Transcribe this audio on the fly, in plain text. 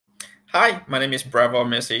Hi, my name is Bravo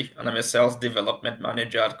Umesi, and I'm a sales development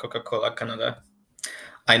manager at Coca-Cola Canada.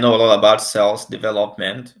 I know a lot about sales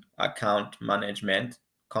development, account management,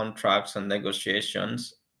 contracts and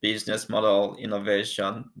negotiations, business model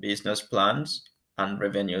innovation, business plans, and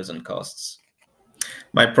revenues and costs.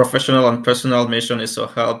 My professional and personal mission is to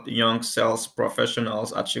help young sales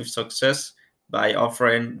professionals achieve success by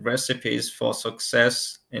offering recipes for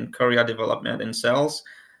success in career development in sales,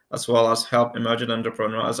 as well as help emerging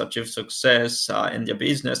entrepreneurs achieve success in their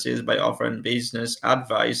businesses by offering business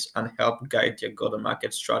advice and help guide their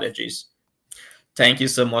go-to-market strategies. Thank you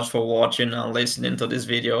so much for watching and listening to this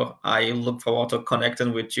video. I look forward to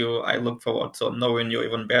connecting with you. I look forward to knowing you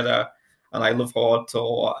even better. And I look forward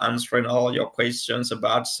to answering all your questions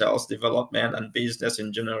about sales development and business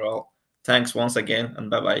in general. Thanks once again, and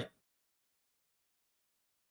bye-bye.